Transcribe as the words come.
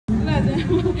Hello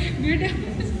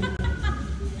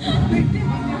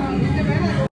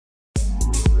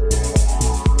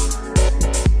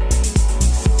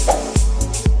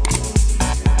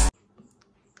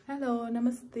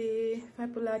नमस्ते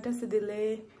फाइपुला टसदिले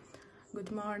good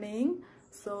morning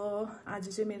so आज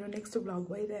चाहिँ मेरो नेक्स्ट भ्लग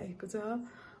भइरहेको छ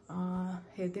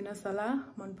हेरिदिनुहोस् होला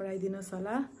मन पराइदिनुहोस्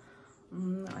होला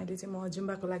अहिले चाहिँ म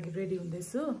जुम्बाको लागि रेडी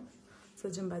हुँदैछु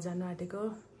सो जुम्बा जानु आँटेको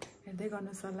हेर्दै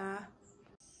गर्नुहोस् होला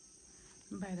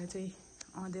बाहिर चाहिँ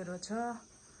अँधेरो छ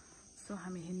सो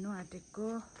हामी हिँड्नु आँटेको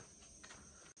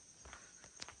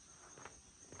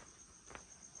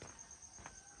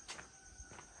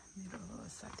मेरो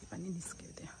साथी पनि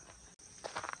निस्क्यो त्यहाँ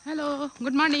हेलो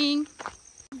गुड मर्निङ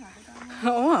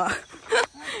हो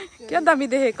क्या दामी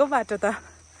देखेको बाटो त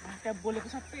बोलेको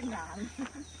सबै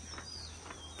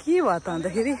के भयो त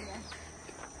अन्तखेरि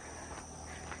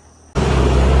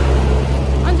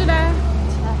अन्जुला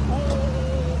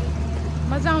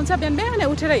मजा आउँछ बिहान बिहान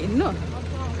उठेर हिँड्नु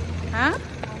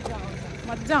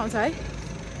मजा आउँछ है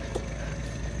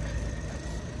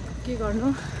के गर्नु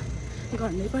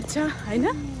गर्नै पर्छ हैन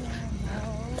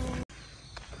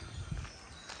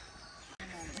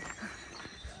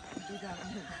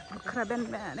कुखुरा बिहान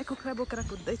बिहानै कुखुरा बोकेर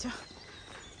कुद्दैछ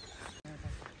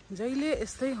जहिले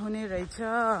यस्तै हुने रहेछ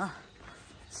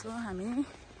सो हामी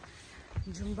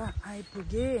जुम्बा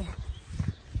आइपुगे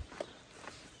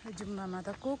जुम्बामा त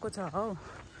को छ हौ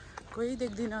कोही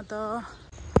देख्दिन त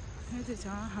यो चाहिँ छ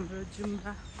हाम्रो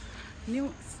Zumba new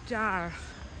star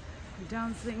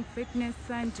dancing fitness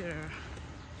centre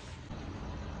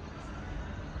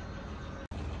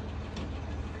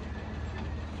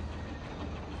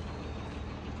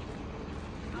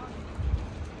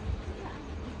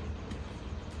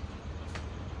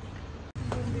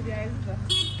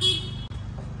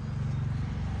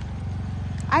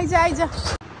आइज आइज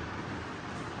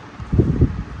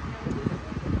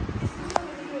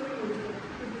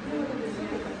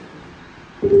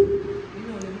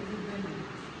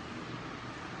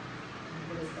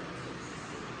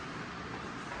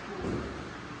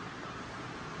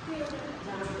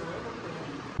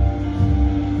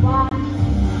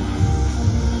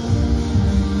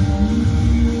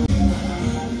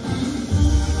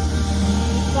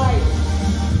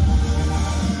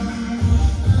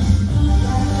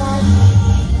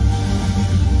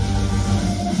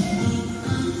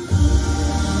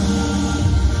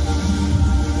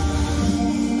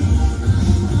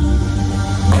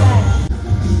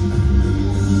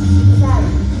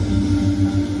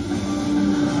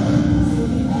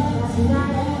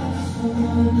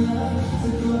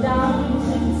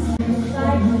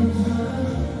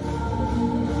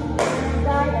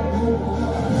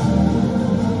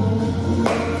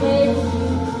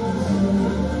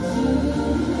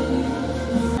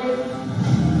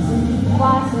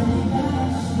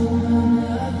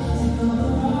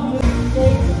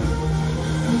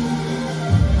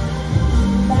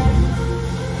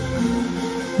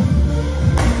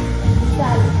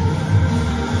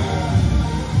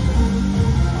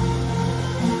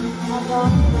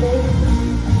Bye.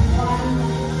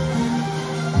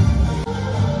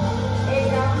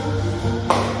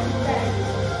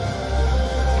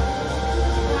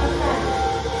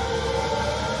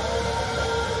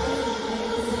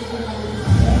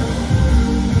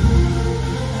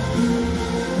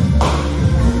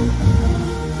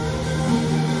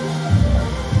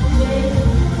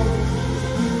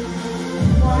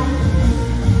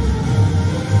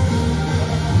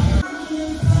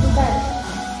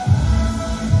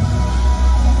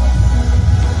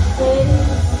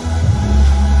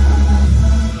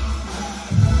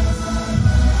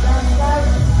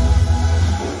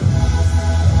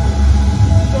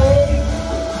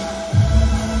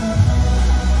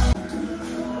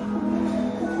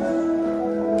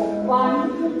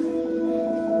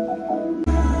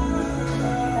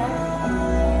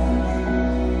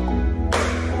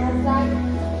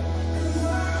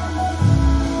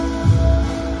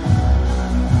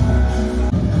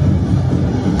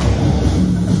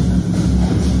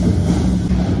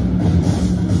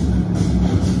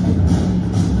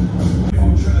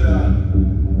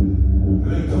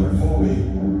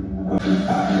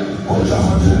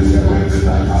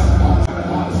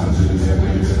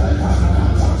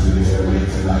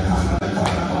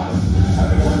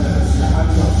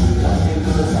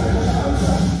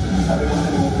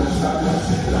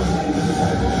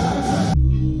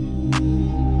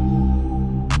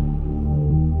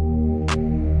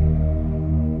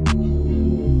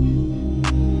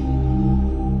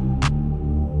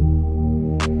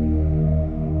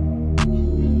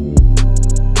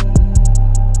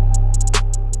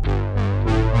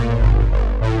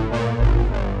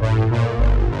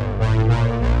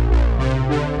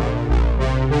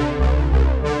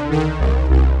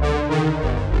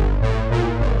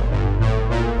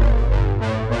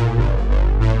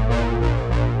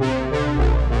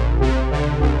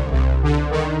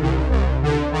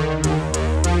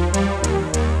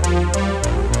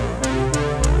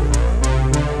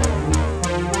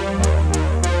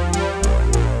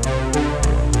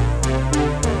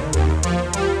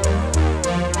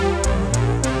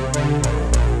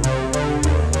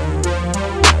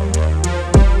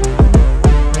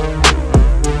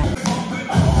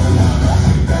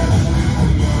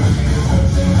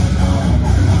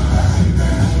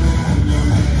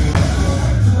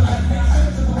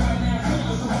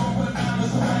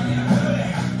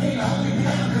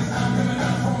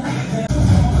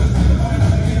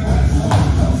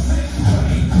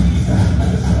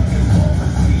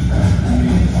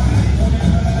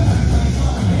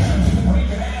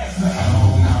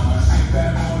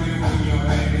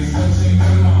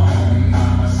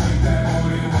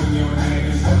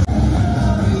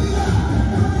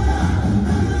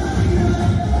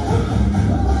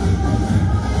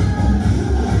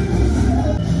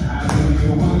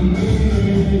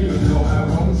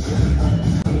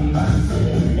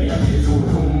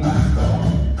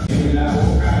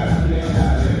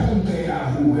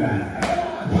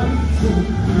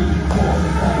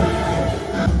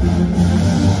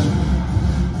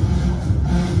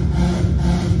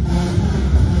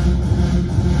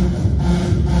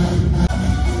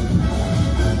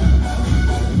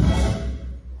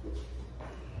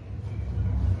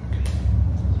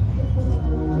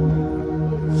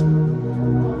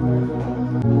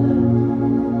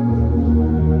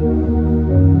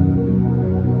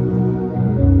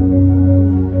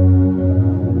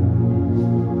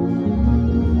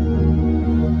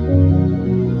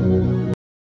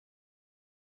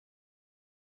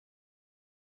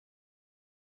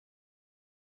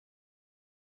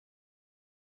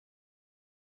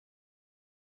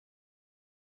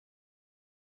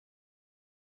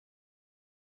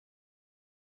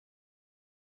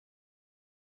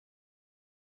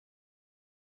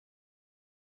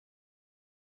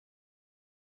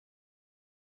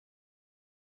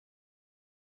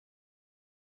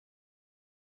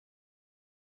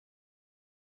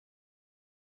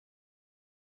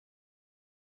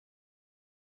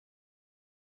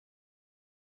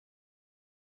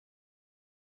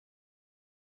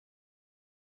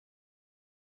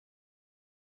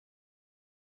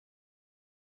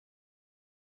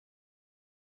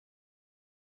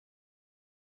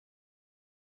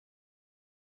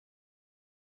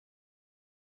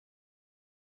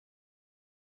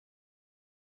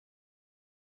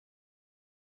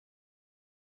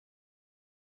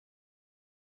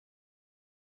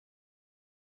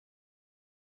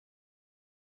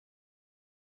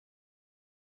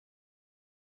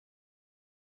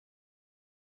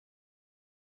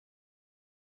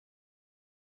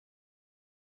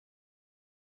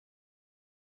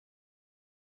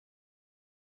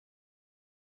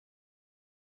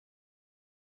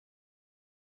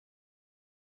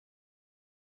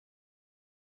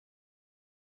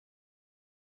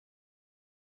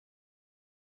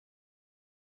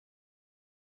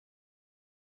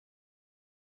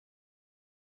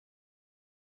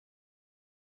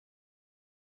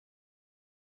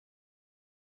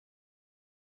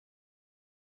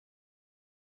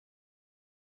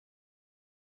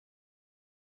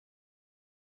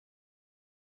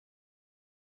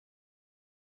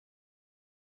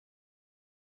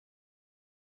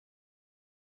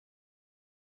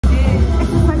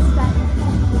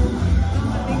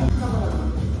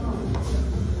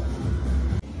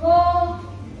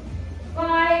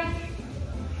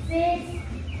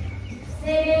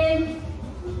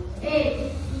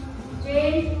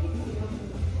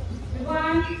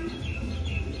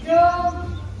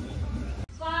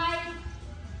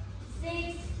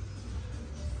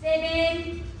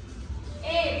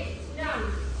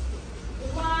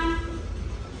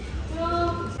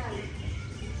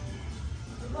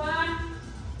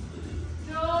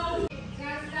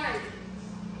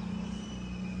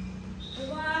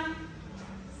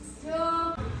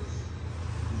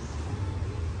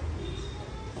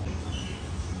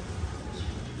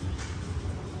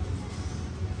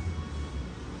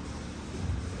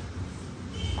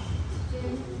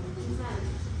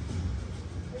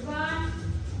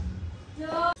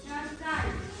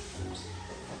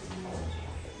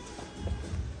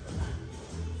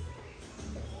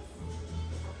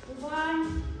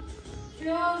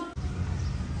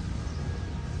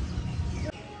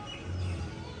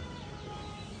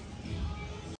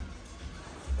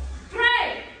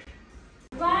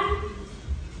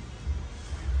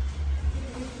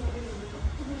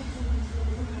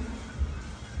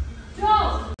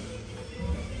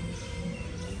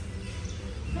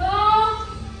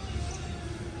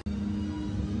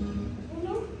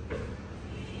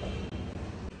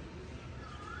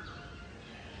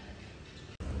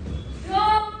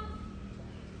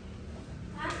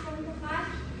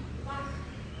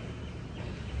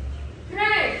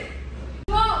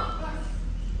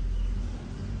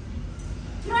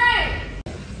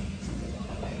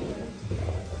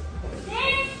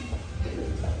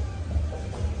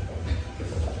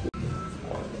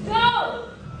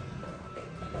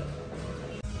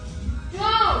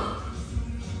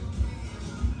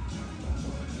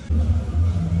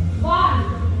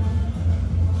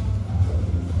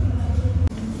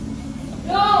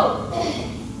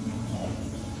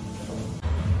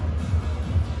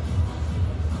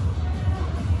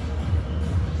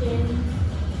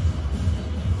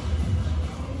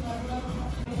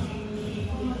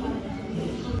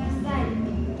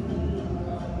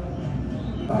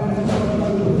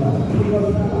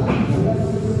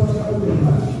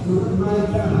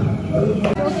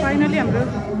 फाइनली हाम्रो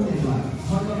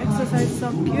एक्सर्साइज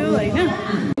सक्यो होइन।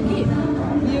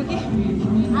 यो कि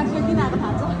आज किन आएको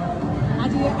थाहा छ?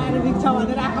 आज यो एरोबिक छ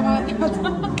भनेर आएको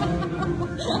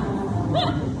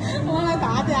मलाई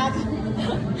थाहा थियो। आज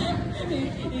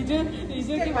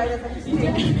हिजो के भइरहेछ, हिजो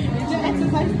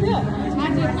एक्सर्साइज थियो,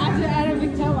 आज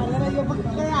एरोबिक छ भनेर यो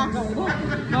भर्खरै आएको होइन।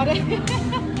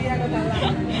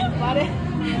 भरे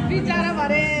बिचरा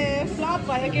भरे फ्लप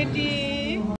भयो केटी।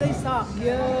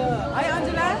 सक्यो है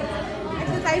अन्जुला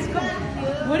एक्सर्साइजको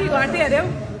भुँडी घट्यो अरे हौ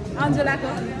अन्जुलाको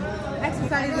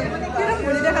एक्सर्साइज किन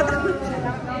भुँडी देखा त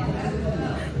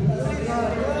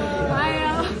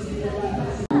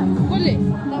कसले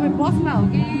तपाईँ बसमा हो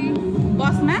कि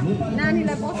बसमा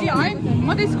नानीलाई बसी है म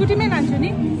त स्कुटीमै लान्छु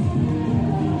नि।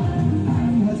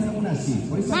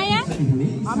 माया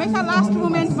हमेसा लास्ट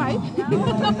मोमेन्टमा है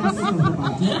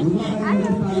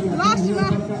लास्टमा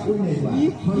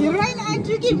हिरोइन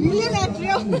एन्ट्री कि भिलियन एन्ट्री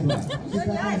हो।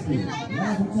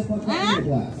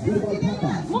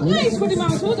 म कहाँ स्कुटीमा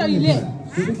आउँछु जहिले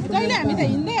हामी त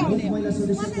हिँड्दै आउने।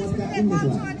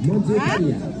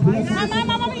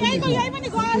 यही पनि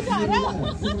गर्छ अरे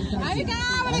हामी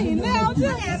कहाँबाट हिँड्दै आउँछु।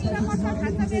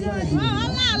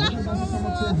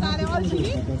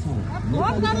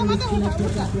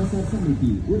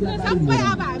 सबै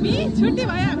अब हामी छुट्टी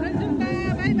भयो हाम्रो जुम्बा।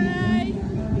 By by.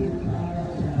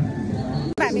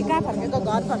 हामी कहाँ फर्केको?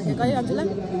 घर फर्केको है अन्जुला।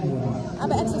 अब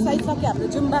एक्सर्साइज सक्यो, हाम्रो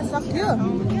जुम्बा सक्यो,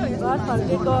 घर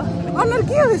फर्केको। अनुहार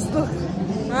के हो यस्तो?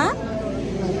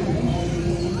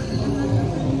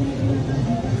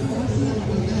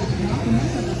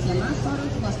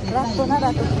 रातो न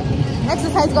रातो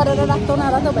एक्सर्साइज गरेर रातो न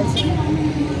रातो भइसक्यो।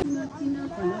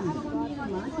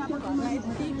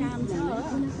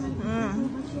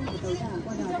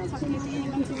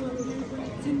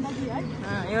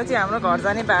 यो चाहिँ हाम्रो घर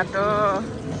जाने बाटो।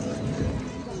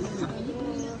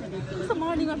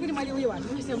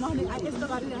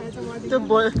 त्यो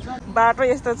बाटो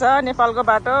यस्तो छ, नेपालको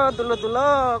बाटो दुलो दुलो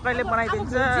कहिले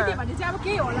बनाइदिन्छ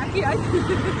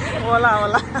होला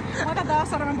होला। म त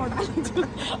 10 भोट हाल्छु।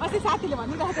 अस्ति साथीले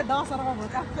भनिरहेको थियो 10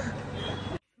 भोट हाल्छु।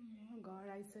 घर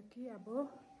आइसक्यो अब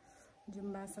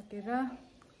जुम्बा सकेर।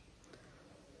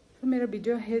 मेरो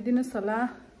भिडियो हेरिदिनुहोस् होला,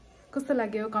 कस्तो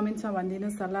लाग्यो कमेन्ट्समा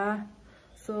भनिदिनुहोस् होला।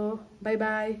 So by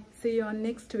by, C you an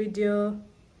next video.